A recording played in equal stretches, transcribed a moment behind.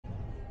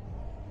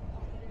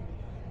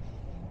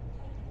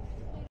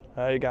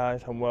Hey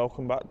guys, and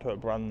welcome back to a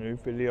brand new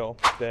video,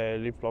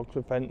 daily vlogs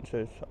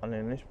adventures. And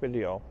in this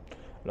video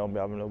I'll be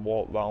having a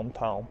walk round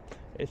town.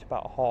 It's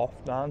about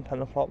 9:30,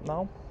 10 o'clock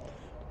now,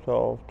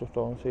 so just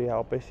want to see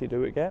how busy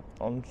do it get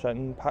on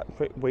St.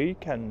 Patrick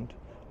weekend.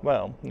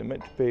 Well, it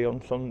meant to be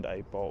on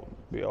Sunday, but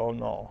we all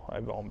know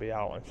everyone will be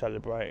out and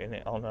celebrating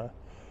it on a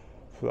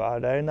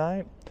Friday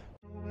night.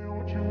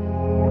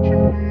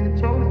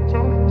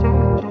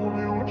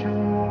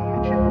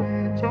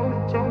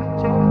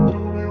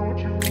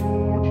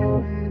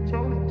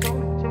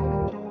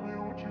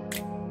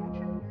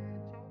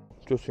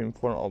 Just in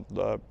front of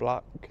the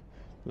black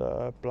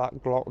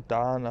block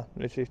diner.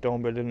 This is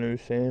done by the new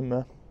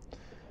cinema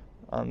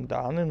and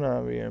dining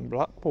area in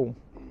Blackpool.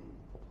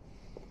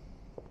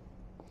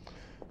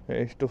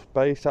 It's just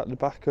based at the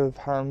back of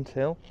Hands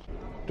Hill,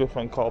 just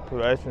on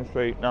Corporation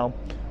Street now.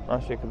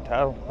 As you can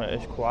tell, it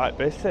is quite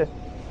busy.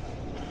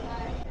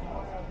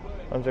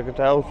 As you can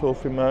tell,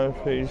 Sophie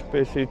Murphy's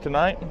busy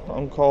tonight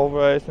on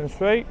Corporation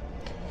Street.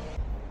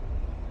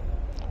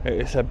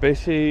 It's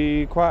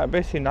quite a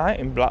busy night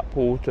in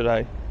Blackpool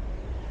today.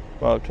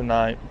 Well,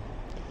 tonight.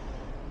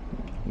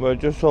 We're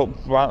just up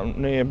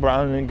near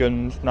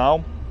Browningans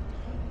now,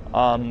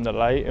 and the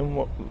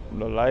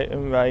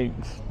Leighton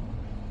Rakes,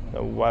 the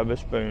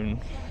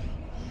Weatherspoons.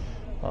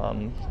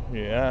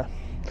 Yeah,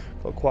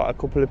 got quite a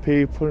couple of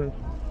people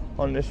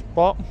on this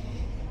spot.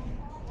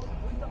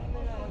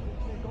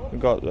 We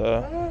got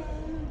the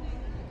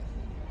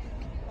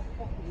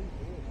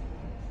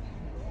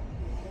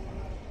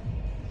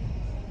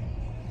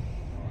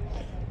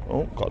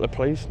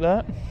police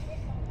there.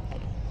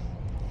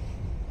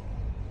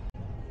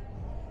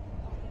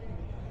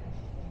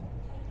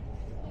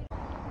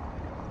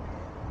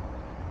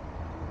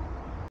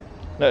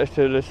 Next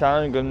to the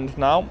Sandguns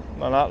now,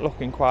 and that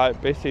looking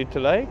quite busy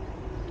today.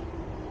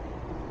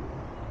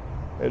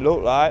 It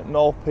looked like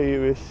no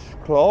pier is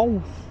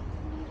closed.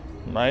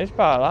 Nice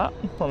about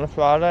that on a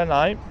Friday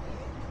night.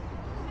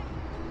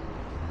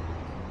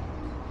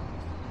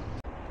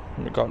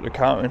 We got the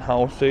counting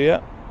house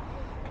here.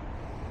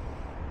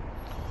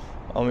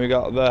 And we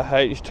got the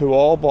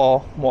H2O bar,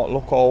 what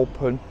look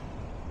open.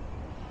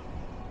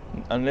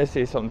 And this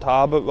is on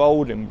Talbot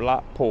Road in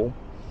Blackpool.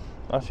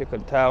 As you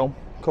can tell,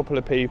 a couple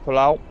of people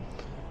out.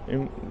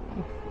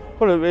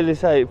 Couldn't really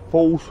say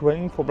full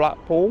swing for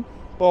Blackpool,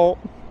 but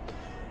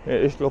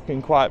it is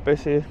looking quite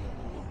busy.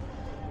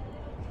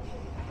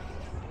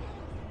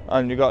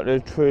 And you got the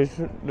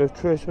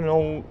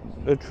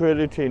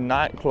Trilogy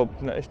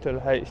nightclub next to the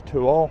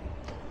H2O.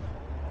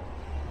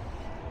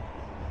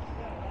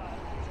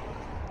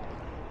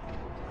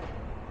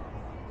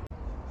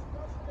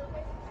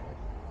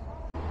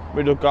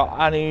 We just got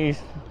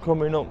Annie's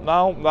coming up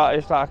now. That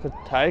is like a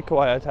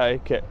takeaway, I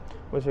take it.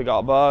 Which we got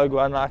a burger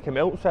and like a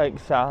milkshake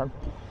stand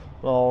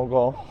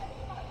logo.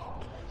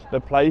 The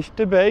place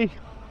to be.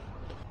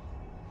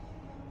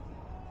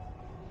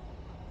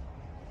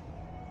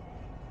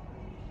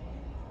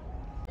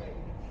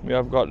 We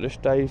have got the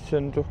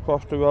station just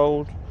across the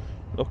road,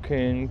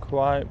 looking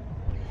quite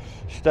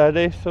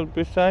steady, should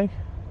we say.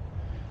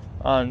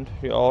 And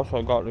you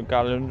also got the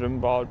gallons and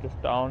bar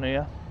just down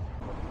here.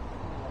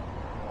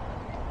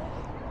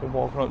 We're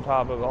walking up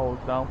Talbot Road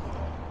now,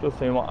 just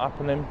seeing what's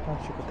happening.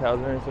 As you can tell,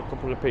 there's a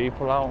couple of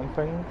people out and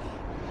things.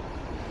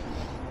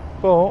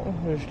 But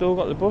we've still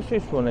got the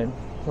buses running,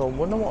 so I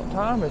wonder what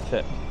time is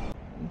it.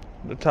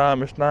 The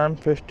time is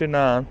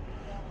 9:59.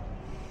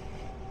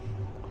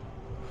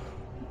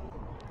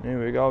 Here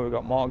we go, we've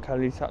got Mark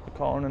Kelly's at the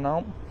corner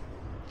now.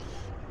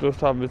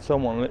 Just having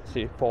someone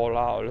literally fall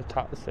out of the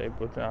taxi,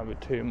 but they're having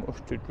too much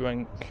to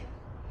drink.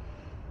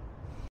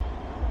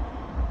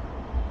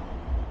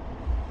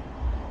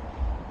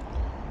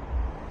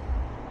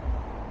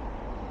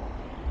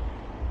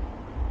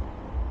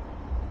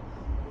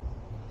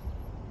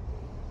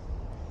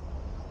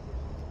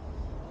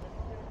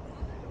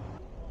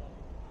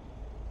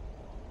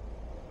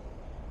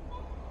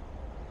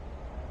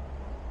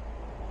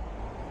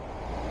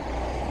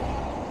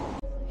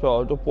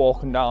 So just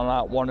walking down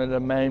like one of the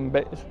main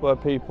bits where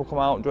people come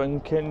out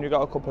drinking. You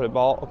got a couple of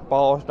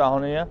bars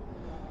down here.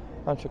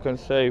 As you can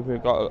see,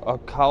 we've got a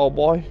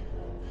cowboy.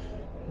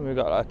 We've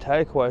got a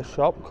takeaway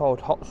shop called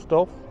Hot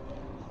Stuff.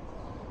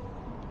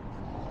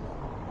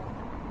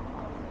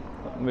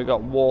 We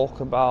got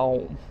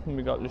Walkabout.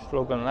 We got the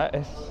Slug and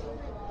Lettuce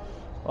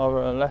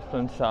over on the left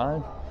hand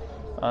side.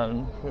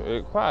 And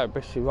it's quite a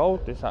busy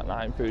road this at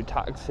night through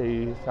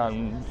taxis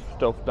and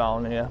stuff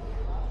down here.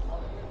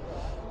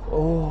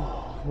 Oh.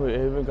 We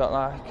even got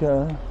like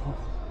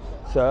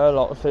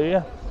Sherlock's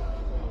here.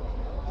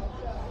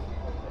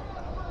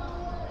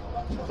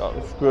 Got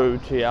the screw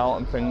tea out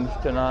and things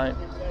tonight.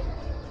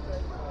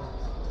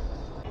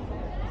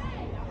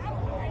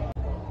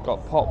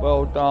 Got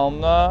Potwell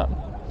down there.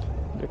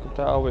 You can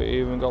tell we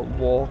even got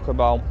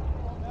Walkabout.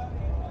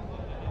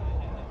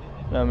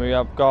 Then we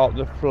have got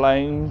the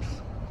Flames.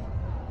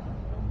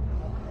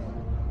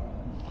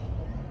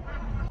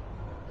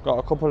 Got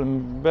a couple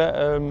of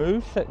better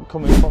music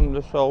coming from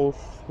the Soul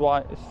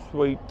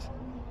Sweet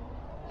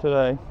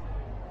today.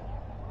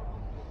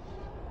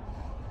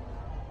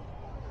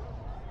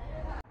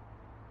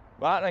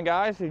 Right then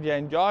guys, if you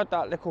enjoyed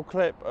that little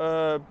clip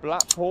of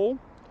Blackpool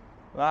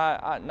right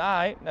at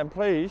night, then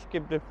please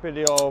give this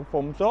video a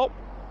thumbs up,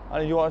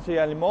 and if you want to see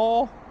any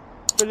more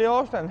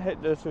videos, then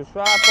hit the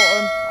subscribe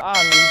button,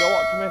 and if you don't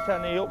want to miss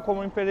any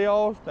upcoming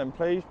videos, then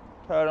please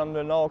turn on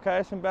the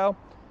notification bell,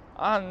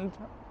 and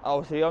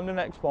I'll see you on the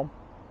next one.